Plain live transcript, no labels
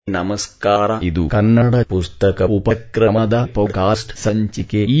ನಮಸ್ಕಾರ. ಇದು ಕನ್ನಡ ಪುಸ್ತಕ ಉಪಕ್ರಮದ ಪಾಡ್ಕಾಸ್ಟ್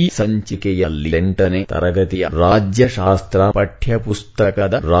ಸಂಚಿಕೆ. ಈ ಸಂಚಿಕೆಯಲ್ಲಿ 8ನೇ ತರಗತಿಯ ರಾಜ್ಯಶಾಸ್ತ್ರ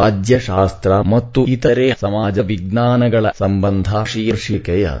ಪಠ್ಯಪುಸ್ತಕದ ರಾಜ್ಯಶಾಸ್ತ್ರ ಮತ್ತು ಇತರೆ ಸಮಾಜ ವಿಜ್ಞಾನಗಳ ಸಂಬಂಧ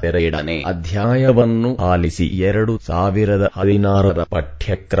ಶೀರ್ಷಿಕೆಯ 2ನೇ ಅಧ್ಯಾಯವನ್ನು ಆಲಿಸಿ 2016ರ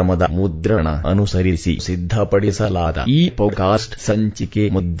ಪಠ್ಯಕ್ರಮದ ಮುದ್ರಣ ಅನುಸರಿಸಿ ಸಿದ್ಧಪಡಿಸಲಾದ ಈ ಪಾಡ್ಕಾಸ್ಟ್ ಸಂಚಿಕೆ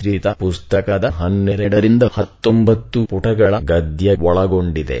ಮುದ್ರಿತ ಪುಸ್ತಕದ 12ರಿಂದ 19 ಪುಟಗಳ ಗದ್ಯ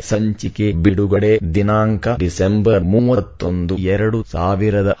ಒಳಗೊಂಡಿದೆ. ಸಂಚಿಕೆ ಬಿಡುಗಡೆ ದಿನಾಂಕ ಡಿಸೆಂಬರ್ 31,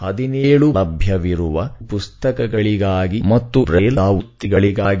 2017. ಲಭ್ಯವಿರುವ ಪುಸ್ತಕಗಳಿಗಾಗಿ ಮತ್ತು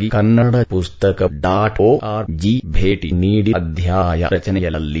ರೇಲಾವೃತ್ತಿಗಳಿಗಾಗಿ ಕನ್ನಡ ಪುಸ್ತಕ .org ಭೇಟಿ ನೀಡಿ. ಅಧ್ಯಾಯ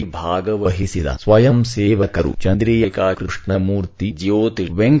ರಚನೆಯಲ್ಲಿ ಭಾಗವಹಿಸಿದ ಸ್ವಯಂ ಸೇವಕರು ಚಂದ್ರಿಕಾ, ಕೃಷ್ಣಮೂರ್ತಿ, ಜ್ಯೋತಿ,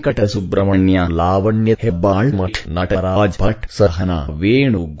 ವೆಂಕಟಸುಬ್ರಹ್ಮಣ್ಯ, ಲಾವಣ್ಯ, ಹೆಬ್ಬಾಳ್ಮಠ್, ನಟರಾಜ್, ಭಟ್, ಸಹನಾ,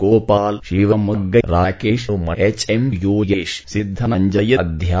 ವೇಣುಗೋಪಾಲ್, ಶಿವಮೊಗ್ಗ, ರಾಕೇಶ್, ಎಚ್.ಎಂ. ಯೋಗೇಶ್, ಸಿದ್ದನಂಜಯ.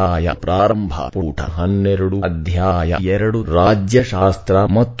 ಅಧ್ಯಾಯ ಪ್ರಾರಂಭ. ಪುಟ 12. ಅಧ್ಯಾಯ 2. ರಾಜ್ಯಶಾಸ್ತ್ರ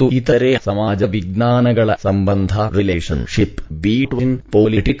ಮತ್ತು ಇತರೆ ಸಮಾಜ ವಿಜ್ಞಾನಗಳ ಸಂಬಂಧ. Relationship between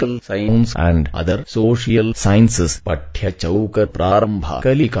political science and other social sciences. ಪಠ್ಯ ಚೌಕ. ಪ್ರಾರಂಭ.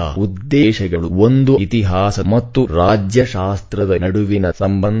 ಕಲಿಕಾ ಉದ್ದೇಶಗಳು. 1. ಇತಿಹಾಸ ಮತ್ತು ರಾಜ್ಯಶಾಸ್ತ್ರದ ನಡುವಿನ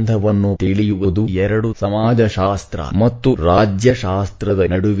ಸಂಬಂಧವನ್ನು ತಿಳಿಯುವುದು. 2. ಸಮಾಜಶಾಸ್ತ್ರ ಮತ್ತು ರಾಜ್ಯಶಾಸ್ತ್ರದ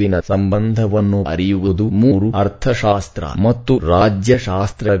ನಡುವಿನ ಸಂಬಂಧವನ್ನು ಅರಿಯುವುದು. 3. ಅರ್ಥಶಾಸ್ತ್ರ ಮತ್ತು ರಾಜ್ಯಶಾಸ್ತ್ರಗಳು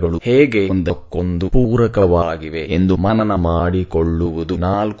ಹೇಗೆ ಒಂದಕ್ಕೊಂದು ಪೂರಕವಾಗಿವೆ ಎಂದು ಮನನ ಮಾಡಿಕೊಳ್ಳುವುದು.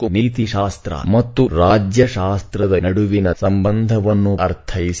 4. ನೀತಿಶಾಸ್ತ್ರ ಮತ್ತು ರಾಜ್ಯಶಾಸ್ತ್ರದ ನಡುವಿನ ಸಂಬಂಧವನ್ನು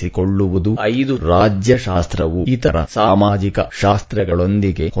ಅರ್ಥೈಸಿಕೊಳ್ಳುವುದು. 5. ರಾಜ್ಯಶಾಸ್ತ್ರವು ಇತರ ಸಾಮಾಜಿಕ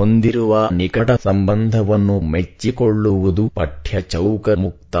ಶಾಸ್ತ್ರಗಳೊಂದಿಗೆ ಹೊಂದಿರುವ ನಿಕಟ ಸಂಬಂಧವನ್ನು ಮೆಚ್ಚಿಕೊಳ್ಳುವುದು. ಪಠ್ಯ ಚೌಕ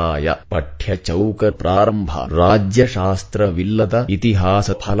ಮುಕ್ತಾಯ. ಪಠ್ಯ ಚೌಕ. ಪ್ರಾರಂಭ. ರಾಜ್ಯಶಾಸ್ತ್ರವಿಲ್ಲದ ಇತಿಹಾಸ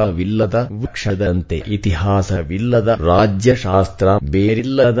ಫಲವಿಲ್ಲದ ವೃಕ್ಷದಂತೆ. ಇತಿಹಾಸವಿಲ್ಲದ ರಾಜ್ಯಶಾಸ್ತ್ರ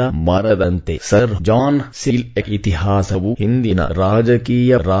ಬೇರಿಲ್ಲದ ಮರದಂತೆ. Sir John Seeley. ಇತಿಹಾಸವು ಹಿಂದಿನ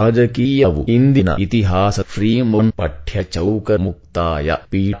ರಾಜಕೀಯವು ಇಂದಿನ ಇತಿಹಾಸ. ಫ್ರೀಮನ್. ಪಠ್ಯ ಚೌಕ ಮುಕ್ತಾಯ.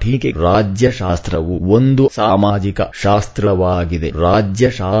 ಪೀಠಿಕೆ. ರಾಜ್ಯಶಾಸ್ತ್ರವು ಒಂದು ಸಾಮಾಜಿಕ ಶಾಸ್ತ್ರವಾಗಿದೆ.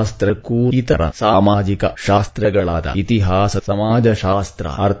 ರಾಜ್ಯಶಾಸ್ತ್ರಕ್ಕೂ ಇತರ ಸಾಮಾಜಿಕ ಶಾಸ್ತ್ರಗಳಾದ ಇತಿಹಾಸ, ಸಮಾಜಶಾಸ್ತ್ರ,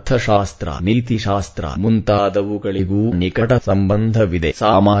 ಅರ್ಥಶಾಸ್ತ್ರ, ನೀತಿಶಾಸ್ತ್ರ ಮುಂತಾದವುಗಳಿಗೂ ನಿಕಟ ಸಂಬಂಧವಿದೆ.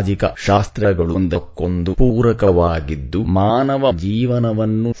 ಸಾಮಾಜಿಕ ಶಾಸ್ತ್ರಗಳು ಒಂದಕ್ಕೊಂದು ಪೂರಕವಾಗಿದ್ದು ಮಾನವ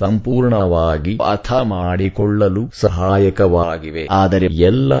ಜೀವನವನ್ನು ಸಂಪೂರ್ಣವಾಗಿ ಅರ್ಥ ಮಾಡಿಕೊಳ್ಳಲು ಸಹಾಯಕವಾಗಿವೆ. ಆದರೆ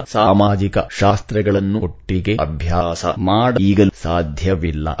ಎಲ್ಲ ಸಾಮಾಜಿಕ ಶಾಸ್ತ್ರಗಳನ್ನು ಒಟ್ಟಿಗೆ ಅಭ್ಯಾಸ ಮಾಡಲು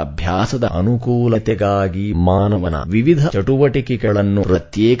ಸಾಧ್ಯವಿಲ್ಲ. ಅಭ್ಯಾಸದ ಅನುಕೂಲತೆಗಾಗಿ ಮಾನವನ ವಿವಿಧ ಚಟುವಟಿಕೆಗಳನ್ನು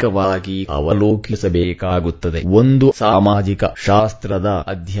ಪ್ರತ್ಯೇಕವಾಗಿ ಅವಲೋಕಿಸಬೇಕಾಗುತ್ತದೆ. ಒಂದು ಸಾಮಾಜಿಕ ಶಾಸ್ತ್ರದ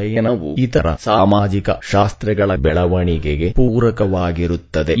ಅಧ್ಯಯನವು ಇತರ ಸಾಮಾಜಿಕ ಶಾಸ್ತ್ರಗಳ ಬೆಳವಣಿಗೆಗೆ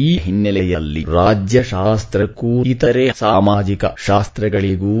ಪೂರಕವಾಗಿರುತ್ತದೆ. ಈ ಹಿನ್ನೆಲೆಯಲ್ಲಿ ರಾಜ್ಯಶಾಸ್ತ್ರಕ್ಕೂ ಇತರೆ ಸಾಮಾಜಿಕ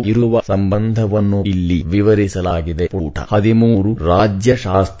ಶಾಸ್ತ್ರಗಳಿಗೂ ಇರುವ ಸಂಬಂಧವನ್ನು ಇಲ್ಲಿ ವಿವರಿಸಲಾಗಿದೆ. ಪುಟ 13.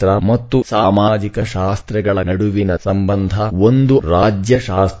 ರಾಜ್ಯಶಾಸ್ತ್ರ ಮತ್ತು ಸಾಮಾಜಿಕ ಶಾಸ್ತ್ರಗಳ ನಡುವಿನ ಸಂಬಂಧ. 1.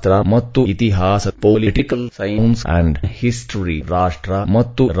 ರಾಜ್ಯಶಾಸ್ತ್ರ ಮತ್ತು ಇತಿಹಾಸ. Political science and history. ರಾಷ್ಟ್ರ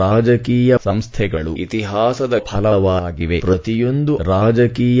ಮತ್ತು ರಾಜಕೀಯ ಸಂಸ್ಥೆಗಳು ಇತಿಹಾಸದ ಫಲವಾಗಿವೆ. ಪ್ರತಿಯೊಂದು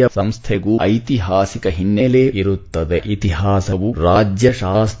ರಾಜಕೀಯ ಸಂಸ್ಥೆಗೂ ಐತಿಹಾಸಿಕ ಹಿನ್ನೆಲೆ ಇರುತ್ತದೆ. ಇತಿಹಾಸವು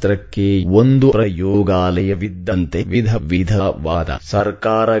ರಾಜ್ಯಶಾಸ್ತ್ರಕ್ಕೆ ಒಂದು ಪ್ರಯೋಗಾಲಯವಿದ್ದಂತೆ. ವಿಧವಾದ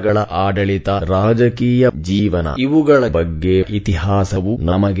ಸರ್ಕಾರಗಳ ಆಡಳಿತ, ರಾಜಕೀಯ ಜೀವನ ಇವುಗಳ ಬಗ್ಗೆ ಇತಿಹಾಸವು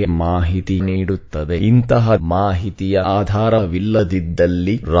ನಮಗೆ ಮಾಹಿತಿ ನೀಡುತ್ತದೆ. ಇಂತಹ ಮಾಹಿತಿಯ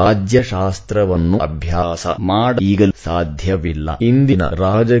ಆಧಾರವಿಲ್ಲದಿದ್ದಲ್ಲಿ ರಾಜ್ಯಶಾಸ್ತ್ರವನ್ನು ಅಭ್ಯಾಸ ಮಾಡಲು ಸಾಧ್ಯವಿಲ್ಲ. ಇಂದಿನ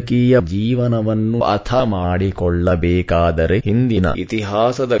ರಾಜಕೀಯ ಜೀವನವನ್ನು ಅರ್ಥ ಮಾಡಿಕೊಳ್ಳಬೇಕಾದರೆ ಹಿಂದಿನ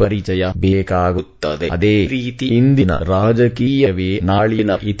ಇತಿಹಾಸದ ಪರಿಚಯ ಬೇಕಾಗುತ್ತದೆ. ಅದೇ ರೀತಿ ಇಂದಿನ ರಾಜಕೀಯವೇ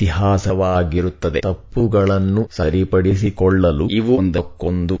ನಾಳಿನ ಇತಿಹಾಸವಾಗಿರುತ್ತದೆ. ತಪ್ಪುಗಳನ್ನು ಸರಿಪಡಿಸಿಕೊಳ್ಳಲು ಇವು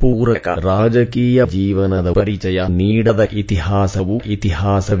ಒಂದಕ್ಕೊಂದು ಪೂರಕ. ರಾಜಕೀಯ ಜೀವನದ ಪರಿಚಯ ನೀಡದ ಇತಿಹಾಸವು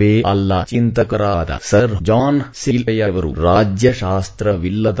ಇತಿಹಾಸವೇ ಅಲ್ಲ. ಚಿಂತಕರಾದ ಸರ್ ಜಾನ್ ಸೀಲ್ಯವರು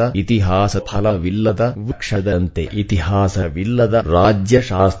ರಾಜ್ಯಶಾಸ್ತ್ರವಿಲ್ಲದ ಇತಿಹಾಸ ಫಲವಿಲ್ಲದ ವೃಕ್ಷದಂತೆ. ಇತಿಹಾಸವಿಲ್ಲದ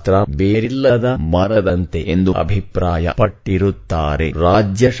ರಾಜ್ಯಶಾಸ್ತ್ರ ಬೇರಿಲ್ಲದ ಮರದಂತೆ ಎಂದು ಅಭಿಪ್ರಾಯ ಪಟ್ಟಿರುತ್ತಾರೆ.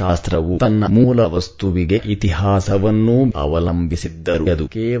 ರಾಜ್ಯಶಾಸ್ತ್ರವು ತನ್ನ ಮೂಲ ವಸ್ತುವಿಗೆ ಇತಿಹಾಸವನ್ನೂ ಅವಲಂಬಿಸಿದ್ದರೂ ಅದು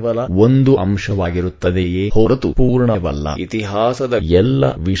ಕೇವಲ ಒಂದು ಅಂಶವಾಗಿರುತ್ತದೆಯೇ ಹೊರತು ಪೂರ್ಣವಲ್ಲ. ಇತಿಹಾಸದ ಎಲ್ಲ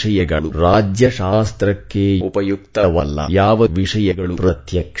ವಿಷಯಗಳು ರಾಜ್ಯಶಾಸ್ತ್ರಕ್ಕೆ ಉಪಯುಕ್ತವಲ್ಲ. ಯಾವ ವಿಷಯಗಳು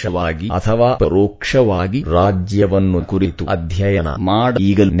ಪ್ರತ್ಯಕ್ಷವಾಗಿ ಅಥವಾ ಪರೋಕ್ಷವಾಗಿ ರಾಜ್ಯವನ್ನು ಕುರಿತು ಅಧ್ಯಯನ ಮಾಡಲು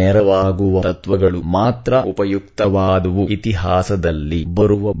ನೆರವಾಗುವ ತತ್ವಗಳು ಮಾತ್ರ ಉಪಯುಕ್ತವಾದುವು. ಇತಿಹಾಸದಲ್ಲಿ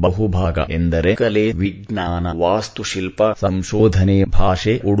ಬರುವ ಬಹುಭಾಗ ಎಂದರೆ ಕಲೆ, ವಿಜ್ಞಾನ, ವಾಸ್ತುಶಿಲ್ಪ, ಸಂಶೋಧನೆ,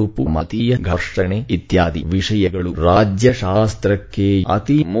 ಭಾಷೆ, ಉಡುಪು, ಮತೀಯ ಘರ್ಷಣೆ ಇತ್ಯಾದಿ ವಿಷಯಗಳು ರಾಜ್ಯಶಾಸ್ತ್ರಕ್ಕೆ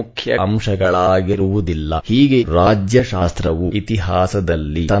ಅತಿ ಮುಖ್ಯ ಅಂಶಗಳಾಗಿರುವುದಿಲ್ಲ. ಹೀಗೆ ರಾಜ್ಯಶಾಸ್ತ್ರವು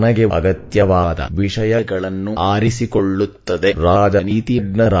ಇತಿಹಾಸದಲ್ಲಿ ತನಗೆ ಅಗತ್ಯವಾದ ವಿಷಯಗಳನ್ನು ಆರಿಸಿಕೊಳ್ಳುತ್ತದೆ.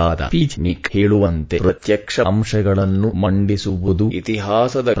 ರಾಜನೀತಿಜ್ಞರಾದ ಪೀಚ್ನಿಕ್ ಹೇಳುವಂತೆ ಪ್ರತ್ಯಕ್ಷ ಅಂಶಗಳನ್ನು ಮಂಡಿಸುವುದು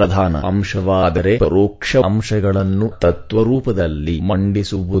ಇತಿಹಾಸದ ಪ್ರಧಾನ ಅಂಶವಾದರೆ ಪರೋಕ್ಷ ಅಂಶಗಳನ್ನು ತತ್ವರೂಪದಲ್ಲಿ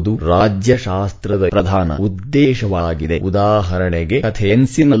ಮಂಡಿಸುವುದು ರಾಜ್ಯಶಾಸ್ತ್ರದ ಪ್ರಧಾನ ಉದ್ದೇಶವಾಗಿದೆ. ಉದಾಹರಣೆಗೆ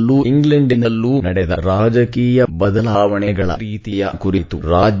ಅಥೆನ್ಸಿನಲ್ಲೂ ಇಂಗ್ಲೆಂಡಿನಲ್ಲೂ ನಡೆದ ರಾಜಕೀಯ ಬದಲಾವಣೆಗಳ ರೀತಿಯ ಕುರಿತು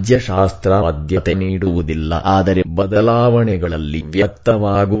ರಾಜ್ಯಶಾಸ್ತ್ರ ಆದ್ಯತೆ ನೀಡುವುದಿಲ್ಲ. ಆದರೆ ಬದಲಾವಣೆಗಳಲ್ಲಿ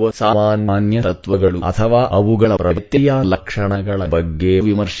ವ್ಯಕ್ತವಾಗುವ ಸಾಮಾನ್ಯ ತತ್ವಗಳು ಅಥವಾ ಅವುಗಳ ಪ್ರವೃತ್ತಿಯ ಲಕ್ಷಣಗಳ ಬಗ್ಗೆ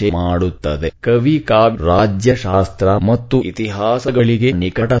ವಿಮರ್ಶೆ ಮಾಡುತ್ತದೆ. ಕವಿ ಕಾವ್ಯ ರಾಜ್ಯಶಾಸ್ತ್ರ ಮತ್ತು ಇತಿಹಾಸಗಳಿಗೆ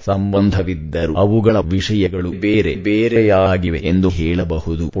ನಿಕಟ ಸಂಬಂಧವಿದ್ದರೂ ಅವುಗಳ ವಿಷಯಗಳು ಬೇರೆ ಬೇರೆಯಾಗಿವೆ ಎಂದು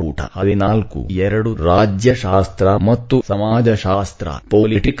ಹೇಳಬಹುದು. ಪುಟ 14 2 ರಾಜ್ಯಶಾಸ್ತ್ರ ಮತ್ತು ಸಮಾಜಶಾಸ್ತ್ರ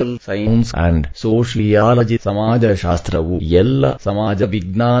ಪೊಲಿಟಿಕಲ್ ಸೈನ್ಸ್ ಅಂಡ್ ಸೋಷಿಯಾಲಜಿ. ಸಮಾಜಶಾಸ್ತ್ರವು ಎಲ್ಲ ಸಮಾಜ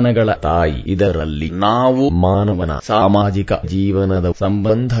ವಿಜ್ಞಾನಗಳ ತಾಯಿ. ಇದರಲ್ಲಿ ನಾವು ಮಾನವನ ಸಾಮಾಜಿಕ ಜೀವನದ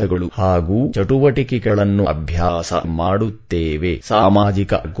ಸಂಬಂಧಗಳು ಹಾಗೂ ಚಟುವಟಿಕೆಗಳನ್ನು ಅಭ್ಯಾಸ ಮಾಡುತ್ತೇವೆ.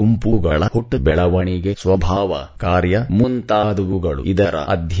 ಸಾಮಾಜಿಕ ಗುಂಪುಗಳ ಹುಟ್ಟು, ಬೆಳವಣಿಗೆ, ಸ್ವಭಾವ, ಕಾರ್ಯ ಮುಂತಾದವುಗಳು ಇದರ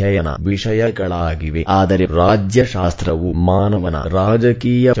ಅಧ್ಯಯನ ವಿಷಯಗಳಾಗಿವೆ. ಆದರೆ ರಾಜ್ಯಶಾಸ್ತ್ರವು ಮಾನವನ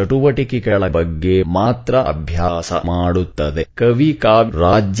ರಾಜಕೀಯ ಚಟುವಟಿಕೆಗಳ ಬಗ್ಗೆ ಮಾತ್ರ ಅಭ್ಯಾಸ ಮಾಡುತ್ತದೆ. ಕವಿ ಕಾವ್ಯ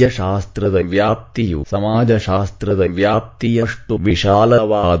ರಾಜ್ಯಶಾಸ್ತ್ರದ ವ್ಯಾಪ್ತಿಯು ಸಮಾಜಶಾಸ್ತ್ರದ ವ್ಯಾಪ್ತಿಯಷ್ಟು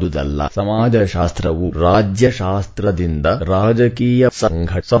ವಿಶಾಲವಾದುದಲ್ಲ. ಸಮಾಜಶಾಸ್ತ್ರವು ರಾಜ್ಯಶಾಸ್ತ್ರದಿಂದ ರಾಜಕೀಯ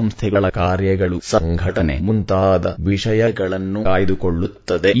ಸಂಸ್ಥೆಗಳ ಕಾರ್ಯಗಳು, ಸಂಘಟನೆ ಮುಂತಾದ ವಿಷಯಗಳನ್ನು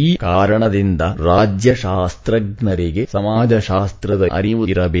ಕಾಯ್ದುಕೊಳ್ಳುತ್ತದೆ. ಈ ಕಾರಣದಿಂದ ರಾಜ್ಯಶಾಸ್ತ್ರಜ್ಞರಿಗೆ ಸಮಾಜಶಾಸ್ತ್ರದ ಅರಿವು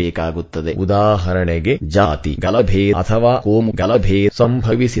ಇರಬೇಕಾಗುತ್ತದೆ. ಉದಾಹರಣೆಗೆ ಜಾತಿ ಗಲಭೇದ ಅಥವಾ ಕೋಮು ಗಲಭೇದ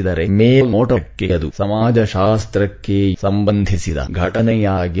ಸಂಭವಿಸಿದರೆ ಮೇಲ್ನೋಟಕ್ಕೆ ಅದು ಸಮಾಜಶಾಸ್ತ್ರಕ್ಕೆ ಸಂಬಂಧಿಸಿದ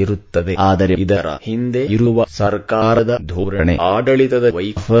ಘಟನೆಯಾಗಿರುತ್ತದೆ. ಆದರೆ ಇದರ ಹಿಂದೆ ಇರುವ ಸರ್ಕಾರದ ಧೋರಣೆ, ಆಡಳಿತದ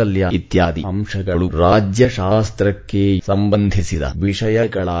ವೈಫಲ್ಯ ಇತ್ಯಾದಿ ಅಂಶಗಳು ರಾಜ್ಯಶಾಸ್ತ್ರಕ್ಕೆ ಸಂಬಂಧಿಸಿದ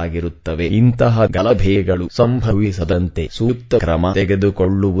ವಿಷಯಗಳಾಗಿರುತ್ತವೆ. ಇಂತಹ ಗಲಭೆಗಳು ಸಂಭವಿಸದಂತೆ ಸೂಕ್ತ ಕ್ರಮ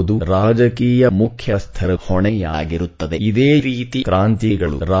ತೆಗೆದುಕೊಳ್ಳುವುದು ರಾಜಕೀಯ ಮುಖ್ಯಸ್ಥರ ಹೊಣೆಯಾಗಿರುತ್ತದೆ. ಇದೇ ರೀತಿ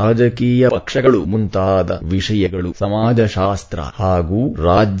ಕ್ರಾಂತಿಗಳು, ರಾಜಕೀಯ ಪಕ್ಷಗಳು ಮುಂತಾದ ವಿಷಯಗಳು ಸಮಾಜಶಾಸ್ತ್ರ ಹಾಗೂ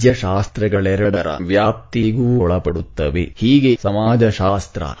ರಾಜ್ಯಶಾಸ್ತ್ರಗಳೆರಡರ ವ್ಯಾಪ್ತಿಗೂ ಒಳಪಡುತ್ತವೆ. ಹೀಗೆ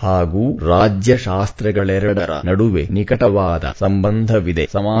ಸಮಾಜಶಾಸ್ತ್ರ ಹಾಗೂ ರಾಜ್ಯಶಾಸ್ತ್ರಗಳೆರಡರ ನಡುವೆ ನಿಕಟವಾದ ಸಂಬಂಧವಿದೆ.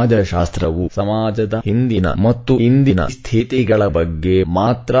 ಸಮಾಜಶಾಸ್ತ್ರವು ಸಮಾಜದ ಹಿಂದಿನ ಮತ್ತು ಇಂದಿನ ಸ್ಥಿತಿಗಳ ಬಗ್ಗೆ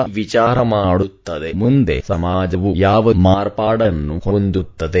ಮಾತ್ರ ವಿಚಾರ ಮಾಡುತ್ತದೆ. ಮುಂದೆ ಸಮಾಜವು ಯಾವ ಮಾರ್ಪಾಡನ್ನು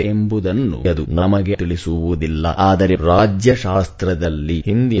ಹೊಂದುತ್ತದೆ ಎಂಬುದನ್ನು ಅದು ನಮಗೆ ತಿಳಿಸುವುದಿಲ್ಲ. ಆದರೆ ರಾಜ್ಯಶಾಸ್ತ್ರದಲ್ಲಿ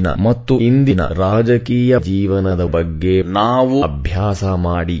ಹಿಂದಿನ ಮತ್ತು ಇಂದಿನ ರಾಜಕೀಯ ಜೀವನದ ಬಗ್ಗೆ ನಾವು ಅಭ್ಯಾಸ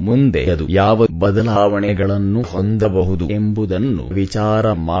ಮಾಡಿ ಮುಂದೆ ಅದು ಯಾವ ಬದಲಾವಣೆಗಳನ್ನು ಹೊಂದಬಹುದು ಎಂಬುದನ್ನು ವಿಚಾರ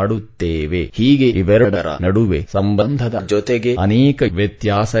ಮಾಡುತ್ತೇವೆ. ಹೀಗೆ ಇವೆರಡರ ನಡುವೆ ಸಂಬಂಧದ ಜೊತೆಗೆ ಅನೇಕ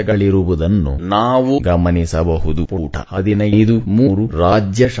ವ್ಯತ್ಯಾಸಗಳಿರುವುದನ್ನು ನಾವು ಗಮನಿಸಬಹುದು. ಪುಟ 15 3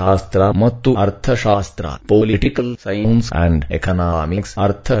 ರಾಜ್ಯಶಾಸ್ತ್ರ ಮತ್ತು ಅರ್ಥಶಾಸ್ತ್ರ ಪೊಲಿಟಿಕಲ್ ಸೈನ್ಸ್ ಅಂಡ್ ಎಕನಾಮಿಕ್ಸ್.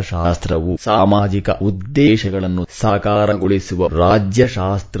 ಅರ್ಥಶಾಸ್ತ್ರವು ಸಾಮಾಜಿಕ ಉದ್ದೇಶಗಳನ್ನು ಸಾಕಾರಗೊಳಿಸುವ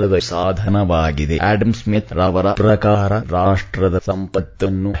ರಾಜ್ಯಶಾಸ್ತ್ರದ ಸಾಧನವಾಗಿದೆ. ಆಡಮ್ ಸ್ಮಿತ್ ರವರ ಪ್ರಕಾರ ರಾಷ್ಟ್ರದ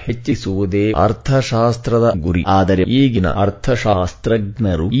ಸಂಪತ್ತನ್ನು ಹೆಚ್ಚಿಸುವುದೇ ಅರ್ಥಶಾಸ್ತ್ರದ ಗುರಿ. ಆದರೆ ಈಗಿನ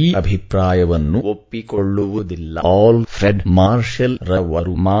ಅರ್ಥಶಾಸ್ತ್ರಜ್ಞರು ಈ ಅಭಿಪ್ರಾಯವನ್ನು ಒಪ್ಪಿಕೊಳ್ಳುವುದಿಲ್ಲ. ಆಲ್ಫ್ರೆಡ್ ಮಾರ್ಷಲ್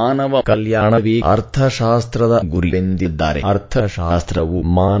ರವರು ಮಾನವ ಕಲ್ಯಾಣವೇ ಅರ್ಥಶಾಸ್ತ್ರದ ಗುರಿಯೆಂದಿದ್ದಾರೆ. ಅರ್ಥಶಾಸ್ತ್ರವು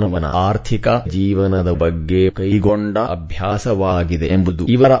ಮಾನವನ ಆರ್ಥಿಕ ಜೀವನದ ಬಗ್ಗೆ ಕೈಗೊಂಡ ಅಭ್ಯಾಸವಾಗಿದೆ ಎಂಬುದು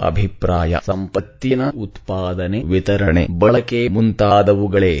ಇವರ ಅಭಿಪ್ರಾಯ. ಸಂಪತ್ತಿನ ಉತ್ಪಾದನೆ, ವಿತರಣೆ, ಬಳಕೆ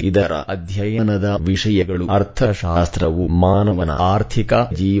ಮುಂತಾದವುಗಳೇ ಇದರ ಅಧ್ಯಯನದ ವಿಷಯಗಳು. ಅರ್ಥಶಾಸ್ತ್ರವು ಮಾನವನ ಆರ್ಥಿಕ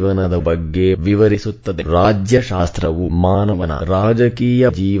ಜೀವನದ ಬಗ್ಗೆ ವಿವರಿಸುತ್ತದೆ. ರಾಜ್ಯಶಾಸ್ತ್ರವು ಮಾನವನ ರಾಜಕೀಯ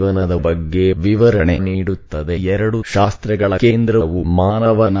ಜೀವನದ ಬಗ್ಗೆ ವಿವರಣೆ ನೀಡುತ್ತದೆ. ಎರಡು ಶಾಸ್ತ್ರಗಳ ಕೇಂದ್ರವು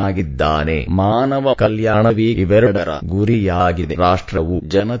ಮಾನವನಾಗಿದ್ದಾನೆ. ಮಾನವ ಕಲ್ಯಾಣವೇ ಇವೆರಡರ ಗುರಿಯಾಗಿದೆ. ರಾಷ್ಟ್ರವು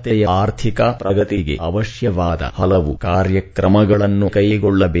ಜನತೆಯ ಆರ್ಥಿಕ ಪ್ರಗತಿಗೆ ಅವಶ್ಯವಾದ ಹಲವು ಕಾರ್ಯಕ್ರಮಗಳನ್ನು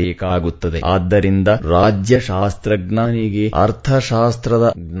ಕೈಗೊಳ್ಳಬೇಕಾಗುತ್ತದೆ. ಆದ್ದರಿಂದ ರಾಜ್ಯಶಾಸ್ತ್ರಜ್ಞನಿಗೆ ಅರ್ಥಶಾಸ್ತ್ರದ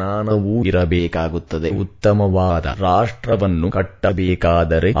ಜ್ಞಾನವೂ ಇರಬೇಕಾಗುತ್ತದೆ. ಉತ್ತಮವಾದ ರಾಷ್ಟ್ರವನ್ನು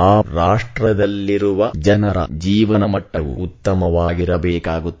ಕಟ್ಟಬೇಕಾದರೆ ಆ ರಾಷ್ಟ್ರದಲ್ಲಿರುವ ಜನರ ಜೀವನ ಮಟ್ಟವು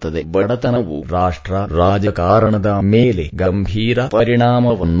ಉತ್ತಮವಾಗಿರಬೇಕಾಗುತ್ತದೆ. ಬಡತನವು ರಾಷ್ಟ್ರ ರಾಜಕಾರಣದ ಮೇಲೆ ಗಂಭೀರ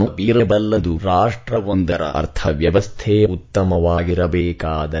ಪರಿಣಾಮವನ್ನು ಬೀರಬಲ್ಲದು. ರಾಷ್ಟ್ರವೊಂದರ ಅರ್ಥವ್ಯವಸ್ಥೆ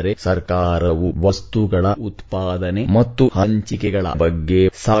ಉತ್ತಮವಾಗಿರಬೇಕಾದರೆ ಸರ್ಕಾರವು ವಸ್ತುಗಳ ಉತ್ಪಾದನೆ ಮತ್ತು ಹಂಚಿಕೆಗಳ ಬಗ್ಗೆ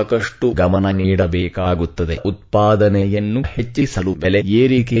ಸಾಕಷ್ಟು ಗಮನ ನೀಡಬೇಕಾಗುತ್ತದೆ. ಉತ್ಪಾದನೆಯನ್ನು ಹೆಚ್ಚಿಸಲು, ಬೆಲೆ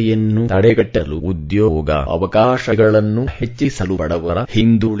ಏರಿಕೆಯನ್ನು ತಡೆಗಟ್ಟಲು, ಉದ್ಯೋಗ ಅವಕಾಶಗಳನ್ನು ಹೆಚ್ಚಿಸಲು, ಬಡವರ,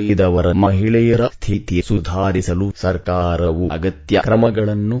 ಹಿಂದುಳಿದವರ, ಮಹಿಳೆಯರ ಸ್ಥಿತಿ ಸುಧಾರಿಸಲು ಸರ್ಕಾರವು ಅಗತ್ಯ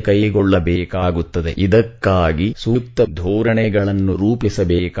ಕ್ರಮಗಳನ್ನು ಕೈಗೊಳ್ಳಬೇಕಾಗುತ್ತದೆ. ಇದಕ್ಕಾಗಿ ಸೂಕ್ತ ಧೋರಣೆಗಳನ್ನು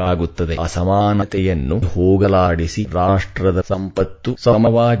ರೂಪಿಸಬೇಕಾಗುತ್ತದೆ. ಅಸಮಾನತೆಯನ್ನು ಹೋಗಲಾಡಿಸಿ ವಿಂಗಡಿಸಿ ರಾಷ್ಟ್ರದ ಸಂಪತ್ತು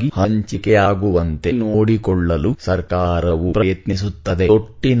ಸಮವಾಗಿ ಹಂಚಿಕೆಯಾಗುವಂತೆ ನೋಡಿಕೊಳ್ಳಲು ಸರ್ಕಾರವು ಪ್ರಯತ್ನಿಸುತ್ತದೆ.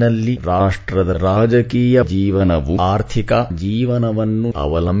 ಒಟ್ಟಿನಲ್ಲಿ ರಾಷ್ಟ್ರದ ರಾಜಕೀಯ ಜೀವನವು ಆರ್ಥಿಕ ಜೀವನವನ್ನು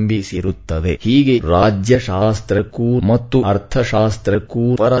ಅವಲಂಬಿಸಿರುತ್ತದೆ. ಹೀಗೆ ರಾಜ್ಯಶಾಸ್ತ್ರಕ್ಕೂ ಮತ್ತು ಅರ್ಥಶಾಸ್ತ್ರಕ್ಕೂ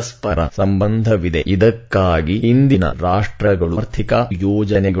ಪರಸ್ಪರ ಸಂಬಂಧವಿದೆ. ಇದಕ್ಕಾಗಿ ಇಂದಿನ ರಾಷ್ಟ್ರಗಳು ಆರ್ಥಿಕ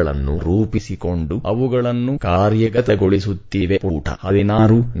ಯೋಜನೆಗಳನ್ನು ರೂಪಿಸಿಕೊಂಡು ಅವುಗಳನ್ನು ಕಾರ್ಯಗತಗೊಳಿಸುತ್ತಿವೆ. ಪುಟ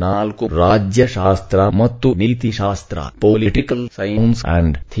 16 ರಾಜ್ಯಶಾಸ್ತ್ರ ಮತ್ತು ನೀತಿಶಾಸ್ತ್ರ. Political science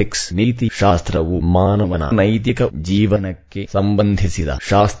and ethics. ನೀತಿಶಾಸ್ತ್ರವು ಮಾನವನ ನೈತಿಕ ಜೀವನಕ್ಕೆ ಸಂಬಂಧಿಸಿದ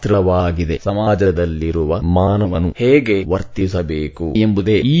ಶಾಸ್ತ್ರವಾಗಿದೆ. ಸಮಾಜದಲ್ಲಿರುವ ಮಾನವನು ಹೇಗೆ ವರ್ತಿಸಬೇಕು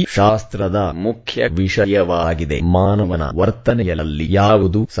ಎಂಬುದೇ ಈ ಶಾಸ್ತ್ರದ ಮುಖ್ಯ ವಿಷಯವಾಗಿದೆ. ಮಾನವನ ವರ್ತನೆಯಲ್ಲಿ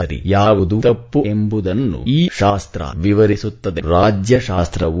ಯಾವುದು ಸರಿ ಯಾವುದು ತಪ್ಪು ಎಂಬುದನ್ನು ಈ ಶಾಸ್ತ್ರ ವಿವರಿಸುತ್ತದೆ.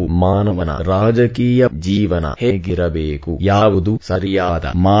 ರಾಜ್ಯಶಾಸ್ತ್ರವು ಮಾನವನ ರಾಜಕೀಯ ಜೀವನ ಹೇಗಿರಬೇಕು, ಯಾವುದು ಸರಿಯಾದ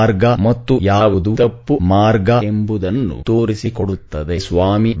ಮಾರ್ಗ ಮತ್ತು ಯಾವುದು ತಪ್ಪು ಮಾರ್ಗ ಎಂಬುದನ್ನು ತೋರಿಸಿಕೊಡುತ್ತದೆ.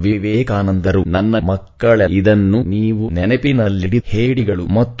 ಸ್ವಾಮಿ ವಿವೇಕಾನಂದರು, ನನ್ನ ಮಕ್ಕಳ, ಇದನ್ನು ನೀವು ನೆನಪಿನಲ್ಲಿಡಿ. ಹೇಡಿಗಳು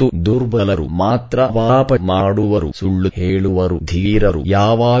ಮತ್ತು ದುರ್ಬಲರು ಮಾತ್ರ ಪಾಪ ಮಾಡುವರು, ಸುಳ್ಳು ಹೇಳುವರು, ಧೀರರು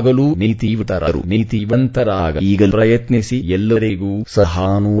ಯಾವಾಗಲೂ ನೀತಿವಂತರಾಗ ಈಗಲೂ ಪ್ರಯತ್ನಿಸಿ, ಎಲ್ಲರಿಗೂ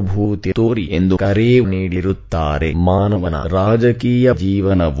ಸಹಾನುಭೂತಿ ತೋರಿ ಎಂದು ಕರೆ ನೀಡಿರುತ್ತಾರೆ. ಮಾನವನ ರಾಜಕೀಯ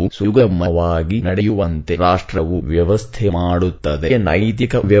ಜೀವನವು ಸುಗಮವಾಗಿ ನಡೆಯುವಂತೆ ರಾಷ್ಟ್ರವು ವ್ಯವಸ್ಥೆ ಮಾಡುತ್ತದೆ.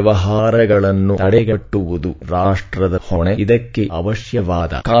 ನೈತಿಕ ವ್ಯವಹಾರಗಳನ್ನು ತಡೆಗಟ್ಟುವುದು ರಾಷ್ಟ್ರದ ಹೊಣೆ. ಇದಕ್ಕೆ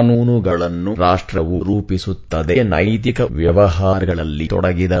ಅವಶ್ಯವಾದ ಕಾನೂನುಗಳನ್ನು ರಾಷ್ಟ್ರವು ರೂಪಿಸುತ್ತದೆ. ನೈತಿಕ ವ್ಯವಹಾರಗಳಲ್ಲಿ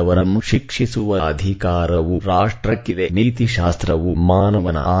ತೊಡಗಿದವರನ್ನು ಶಿಕ್ಷಿಸುವ ಅಧಿಕಾರವು ರಾಷ್ಟ್ರಕ್ಕಿದೆ. ನೀತಿಶಾಸ್ತ್ರವು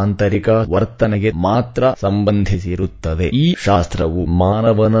ಮಾನವನ ಆಂತರಿಕ ವರ್ತನೆಗೆ ಮಾತ್ರ ಸಂಬಂಧಿಸಿರುತ್ತದೆ. ಈ ಶಾಸ್ತ್ರವು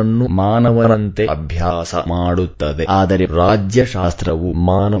ಮಾನವನನ್ನು ಮಾನವನಂತೆ ಅಭ್ಯಾಸ ಮಾಡುತ್ತದೆ. ಆದರೆ ರಾಜ್ಯಶಾಸ್ತ್ರವು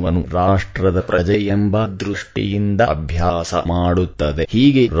ಮಾನವನು ರಾಷ್ಟ್ರದ ಪ್ರಜೆ ಎಂಬ ದೃಷ್ಟಿಯಿಂದ ಅಭ್ಯಾಸ ಮಾಡುತ್ತದೆ.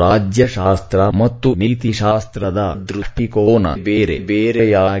 ಹೀಗೆ ರಾಜ್ಯಶಾಸ್ತ್ರ ಮತ್ತು ನೀತಿಶಾಸ್ತ್ರದ ದೃಷ್ಟಿಕೋನ ಬೇರೆ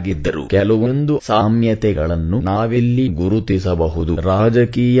ಬೇರೆಯಾಗಿದ್ದರೂ ಕೆಲವೊಂದು ಸಾಮ್ಯತೆಗಳನ್ನು ನಾವೆಲ್ಲಿ ಗುರುತಿಸಬಹುದು.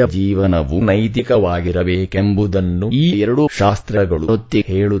 ರಾಜಕೀಯ ಜೀವನವು ನೈತಿಕವಾಗಿರಬೇಕೆಂಬುದನ್ನು ಈ ಎರಡು ಶಾಸ್ತ್ರಗಳು ಒತ್ತಿ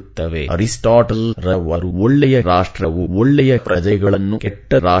ಹೇಳುತ್ತವೆ. ಅರಿಸ್ಟಾಟಲ್ ರವರು ಒಳ್ಳೆಯ ರಾಷ್ಟ್ರವು ಒಳ್ಳೆಯ ಪ್ರಜೆಗಳನ್ನು,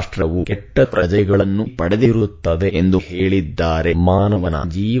 ಕೆಟ್ಟ ರಾಷ್ಟ್ರವು ಕೆಟ್ಟ ಪ್ರಜೆಗಳನ್ನು ಪಡೆದಿರುತ್ತದೆ ಎಂದು ಹೇಳಿದ್ದಾರೆ. ಮಾನವನ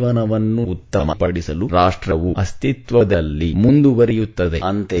ಜೀವನವನ್ನು ಉತ್ತಮಪಡಿಸಲು ರಾಷ್ಟ್ರವು ಅಸ್ತಿತ್ವದಲ್ಲಿ ಮುಂದುವರಿಯುತ್ತದೆ.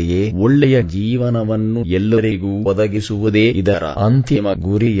 ಅಂತೆಯೇ ಒಳ್ಳೆಯ ಜೀವನವನ್ನು ಎಲ್ಲರಿಗೂ ಒದಗಿಸುವುದೇ ಇದರ ಅಂತಿಮ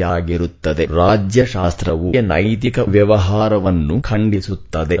ಗುರಿಯಾಗಿರುತ್ತದೆ. ರಾಜ್ಯಶಾಸ್ತ್ರವು ನೈತಿಕ ವ್ಯವಹಾರವನ್ನು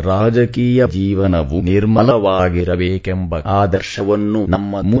ಖಂಡಿಸುತ್ತದೆ. ರಾಜಕೀಯ ಜೀವನವು ನಿರ್ಮಲವಾಗಿರಬೇಕೆಂಬ ಆದರ್ಶವನ್ನು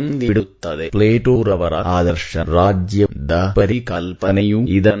ನಮ್ಮ ಮುಂದಿಡುತ್ತದೆ. ಪ್ಲೇಟೋರವರ ಆದರ್ಶ ರಾಜ್ಯದ ಪರಿಕಲ್ಪನೆಯು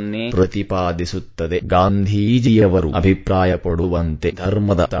ಇದನ್ನೇ ಪ್ರತಿಪಾದಿಸುತ್ತದೆ. ಗಾಂಧೀಜಿಯವರು ಅಭಿಪ್ರಾಯಪಡುವಂತೆ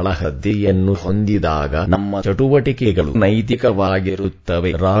ಧರ್ಮದ ತಳಹದಿಯನ್ನು ಹೊಂದಿದಾಗ ನಮ್ಮ ಚಟುವಟಿಕೆಗಳು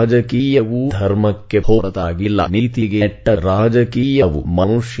ನೈತಿಕವಾಗಿರುತ್ತವೆ. ರಾಜಕೀಯವು ಧರ್ಮಕ್ಕೆ ಹೊರತಾಗಿಲ್ಲ, ನೀತಿಗೆ ನೆಟ್ಟ ರಾಜಕೀಯವು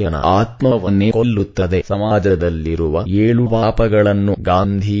ಮನುಷ್ಯನ ಆತ್ಮವನ್ನೇ ಕೊಲ್ಲುತ್ತದೆ. ಸಮಾಜದಲ್ಲಿರುವ 7 ಪಾಪಗಳನ್ನು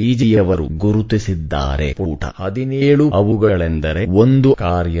ಗಾಂಧೀಜಿಯವರು ಗುರುತಿಸಿದ್ದಾರೆ. ಪುಟ 17 ಅವುಗಳೆಂದರೆ: 1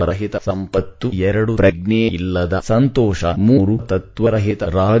 ಕಾರ್ಯರಹಿತ ಸಂಪತ್ತು, 2 ಪ್ರಜ್ಞೆ ಇಲ್ಲದ ಸಂತೋಷ, 3 ತತ್ವರಹಿತ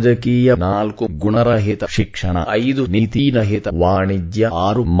ರಾಜಕೀಯ, 4 ಗುಣರಹಿತ ಶಿಕ್ಷಣ, 5 ನೀತಿರಹಿತ ವಾಣಿಜ್ಯ,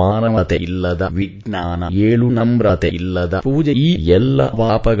 6 ಮಾನವತೆ ಇಲ್ಲದ ವಿಜ್ಞಾನ, 7 ನಮ್ರತೆ ಇಲ್ಲದ ಪೂಜೆ. ಈ ಎಲ್ಲ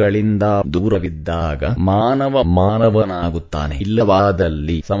ಪಾಪಗಳಿಂದ ದೂರವಿದ್ದಾಗ ಮಾನವನಾಗುತ್ತಾನೆ,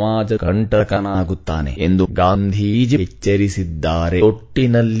 ಇಲ್ಲವಾದಲ್ಲಿ ಸಮಾಜ ಕಂಟಕನಾಗುತ್ತಾನೆ ಎಂದು ಗಾಂಧೀಜಿ ಎಚ್ಚರಿಸಿದ್ದಾರೆ.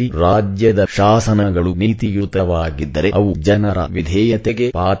 ಒಟ್ಟಿನಲ್ಲಿ ರಾಜ್ಯದ ಶಾಸನಗಳು ನೀತಿಯುತವಾಗಿದ್ದರೆ ಅವು ಜನರ ವಿಧೇಯತೆಗೆ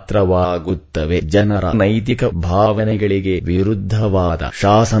ಪಾತ್ರವಾಗುತ್ತವೆ. ಜನರ ನೈತಿಕ ಭಾವನೆಗಳಿಗೆ ವಿರುದ್ಧವಾದ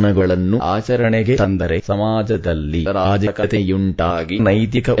ಶಾಸನಗಳನ್ನು ಆಚರಣೆಗೆ ತಂದರೆ ಸಮಾಜದಲ್ಲಿ ರಾಜಕತೆಯುಂಟಾಗಿ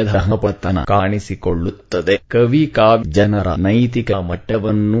ನೈತಿಕ ಅಧಃಪತನ ಕಾಣಿಸಿಕೊಳ್ಳುತ್ತದೆ. ಕವಿ ಕಾವ್ಯ ಜನರ ನೈತಿಕ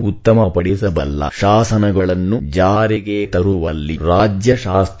ಮಟ್ಟವನ್ನು ಉತ್ತಮಪಡಿಸಬಲ್ಲ ಶಾಸನಗಳನ್ನು ಜಾರಿಗೆ ತರುವಲ್ಲಿ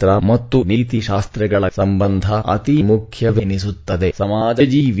ರಾಜ್ಯಶಾಸ್ತ್ರ ಮತ್ತು ನೀತಿಶಾಸ್ತ್ರಗಳ ಸಂಬಂಧ ಅತಿ ಮುಖ್ಯವೆನಿಸುತ್ತದೆ. ಸಮಾಜ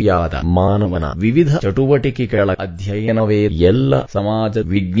ಜೀವಿಯಾದ ಮಾನವನ ವಿವಿಧ ಚಟುವಟಿಕೆಗಳ ಅಧ್ಯಯನವೇ ಎಲ್ಲ ಸಮಾಜ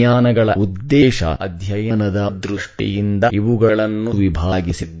ವಿಜ್ಞಾನಗಳ ಉದ್ದೇಶ. ಅಧ್ಯಯನದ ದೃಷ್ಟಿಯಿಂದ ಇವುಗಳನ್ನು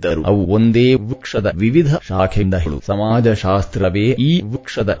ವಿಭಾಗಿಸಿದ್ದರು ಅವು ಒಂದೇ ವೃಕ್ಷದ ವಿವಿಧ ಶಾಖೆಗಳು. ಸಮಾಜಶಾಸ್ತ್ರವೇ ಈ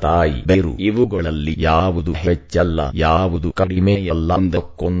ವೃಕ್ಷದ ತಾಯಿ ಬೇರು. ಇವುಗಳಲ್ಲಿ ಯಾವುದು ಹೆಚ್ಚಲ್ಲ, ಯಾವುದು ಕಡಿಮೆಯಲ್ಲ,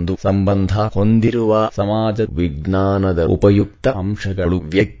 ಒಂದಕ್ಕೊಂದು ಸಂಬಂಧ ಹೊಂದಿರುವ ಸಮಾಜ ವಿಜ್ಞಾನದ ಉಪಯುಕ್ತ ಅಂಶಗಳು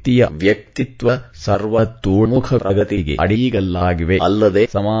ವ್ಯಕ್ತಿಯ ವ್ಯಕ್ತಿತ್ವ ಸರ್ವತೋಮುಖ ಪ್ರಗತಿಗೆ ಅಡಿಗಲ್ಲಾಗಿವೆ, ಅಲ್ಲದೆ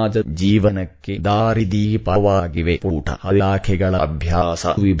ಸಮಾಜ ಜೀವನಕ್ಕೆ ದಾರಿದೀಪವಾಗಿವೆ. ಪುಟ ಇಲಾಖೆಗಳ ಅಭ್ಯಾಸ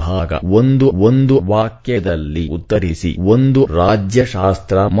ವಿಭಾಗ. ಒಂದು ವಾಕ್ಯದಲ್ಲಿ ಉತ್ತರಿಸಿ. 1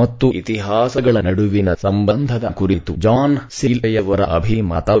 ರಾಜ್ಯಶಾಸ್ತ್ರ ಮತ್ತು ಇತಿಹಾಸಗಳ ನಡುವಿನ ಸಂಬಂಧದ ಕುರಿತು ಜಾನ್ ಸೀಲೆಯವರ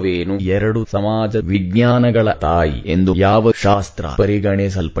ಅಭಿಮತವೇನು? 2 ಸಮಾಜ ವಿಜ್ಞಾನಗಳ ತಾಯಿ ಎಂದು ಯಾವ ಶಾಸ್ತ್ರ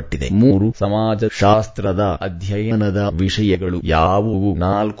ಪರಿಗಣಿಸಲ್ಪಟ್ಟಿದೆ? 3 ಸಮಾಜ ಶಾಸ್ತ್ರ ಶಾಸ್ತ್ರದ ಅಧ್ಯಯನದ ವಿಷಯಗಳು ಯಾವುವು?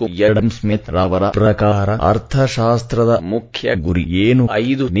 4 ಆಡಮ್ ಸ್ಮಿತ್ ರವರ ಪ್ರಕಾರ ಅರ್ಥಶಾಸ್ತ್ರದ ಮುಖ್ಯ ಗುರಿ ಏನು?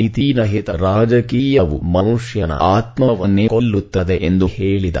 5 ನೀತಿರಹಿತ ರಾಜಕೀಯವು ಮನುಷ್ಯನ ಆತ್ಮವನ್ನೇ ಕೊಲ್ಲುತ್ತದೆ ಎಂದು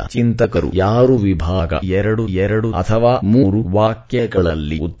ಹೇಳಿದ ಚಿಂತಕರು ಯಾರು? ವಿಭಾಗ 2 ಅಥವಾ 3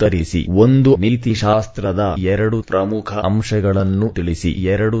 ವಾಕ್ಯಗಳಲ್ಲಿ ಉತ್ತರಿಸಿ. 1 ನೀತಿಶಾಸ್ತ್ರದ 2 ಪ್ರಮುಖ ಅಂಶಗಳನ್ನು ತಿಳಿಸಿ.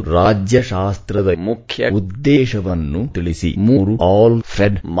 2 ರಾಜ್ಯಶಾಸ್ತ್ರದ ಮುಖ್ಯ ಉದ್ದೇಶವನ್ನು ತಿಳಿಸಿ. 3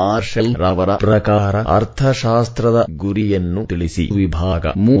 ಆಲ್ಫ್ರೆಡ್ ಮಾರ್ಷಲ್ ರವರ ಪ್ರಕಾರ ಅರ್ಥಶಾಸ್ತ್ರದ ಗುರಿಯನ್ನು ತಿಳಿಸಿ. ವಿಭಾಗ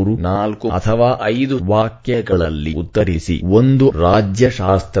 3 4 ಅಥವಾ 5 ವಾಕ್ಯಗಳಲ್ಲಿ ಉತ್ತರಿಸಿ. 1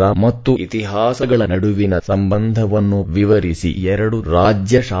 ರಾಜ್ಯಶಾಸ್ತ್ರ ಮತ್ತು ಇತಿಹಾಸಗಳ ನಡುವಿನ ಸಂಬಂಧವನ್ನು ವಿವರಿಸಿ. 2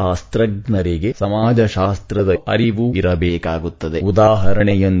 ರಾಜ್ಯಶಾಸ್ತ್ರಜ್ಞರಿಗೆ ಸಮಾಜಶಾಸ್ತ್ರದ ಅರಿವು ಇರಬೇಕಾಗುತ್ತದೆ,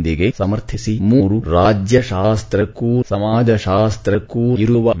 ಉದಾಹರಣೆಯೊಂದಿಗೆ ಸಮರ್ಥಿಸಿ. 3 ರಾಜ್ಯಶಾಸ್ತ್ರಕ್ಕೂ ಸಮಾಜಶಾಸ್ತ್ರಕ್ಕೂ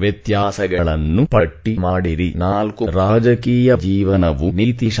ಇರುವ ವ್ಯತ್ಯಾಸಗಳನ್ನು ಪಟ್ಟಿ ಮಾಡಿರಿ. 4 ರಾಜಕೀಯ ಜೀವನವು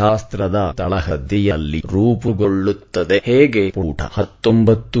ನೀತಿಶಾಸ್ತ್ರದ ತಳಹದಿಯಲ್ಲಿ ರೂಪುಗೊಳ್ಳುತ್ತದೆ ಹೇಗೆ? ಪುಟ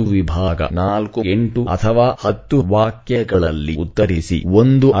 19 ವಿಭಾಗ 4 8 ಅಥವಾ 10 ವಾಕ್ಯಗಳಲ್ಲಿ ಉತ್ತರಿಸಿ.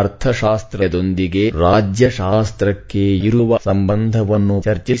 1 ಅರ್ಥಶಾಸ್ತ್ರದೊಂದಿಗೆ ರಾಜ್ಯಶಾಸ್ತ್ರಕ್ಕೆ ಇರುವ ಸಂಬಂಧವನ್ನು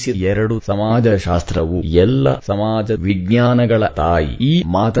ಚರ್ಚಿಸಿ. 2 ಸಮಾಜಶಾಸ್ತ್ರವು ಎಲ್ಲ ಸಮಾಜ ವಿಜ್ಞಾನಗಳ ತಾಯಿ. ಈ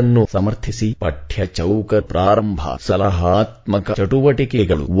ಮಾತನ್ನು ಸಮರ್ಥಿಸಿ. ಪಠ್ಯ ಚೌಕ ಪ್ರಾರಂಭ. ಸಲಹಾತ್ಮಕ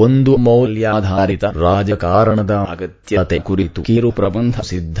ಚಟುವಟಿಕೆಗಳು. 1 ಮೌಲ್ಯಾಧಾರಿತ ರಾಜಕಾರಣದ ಅಗತ್ಯತೆ ಕುರಿತು ಕಿರು ಪ್ರಬಂಧ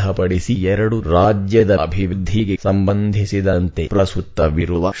ಸಿದ್ಧಪಡಿಸಿ. 2 ರಾಜ್ಯದ ಅಭಿವೃದ್ಧಿಗೆ ಸಂಬಂಧಿಸಿದಂತೆ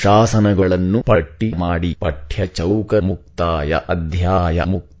ಪ್ರಸ್ತುತವಿರುವ ಶಾಸನಗಳನ್ನು ಪಟ್ಟಿ ಮಾಡಿ. ಪಠ್ಯ ಚೌಕ ಮುಕ್ತಾಯ. ಅಧ್ಯಾಯ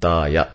ಮುಕ್ತಾಯ.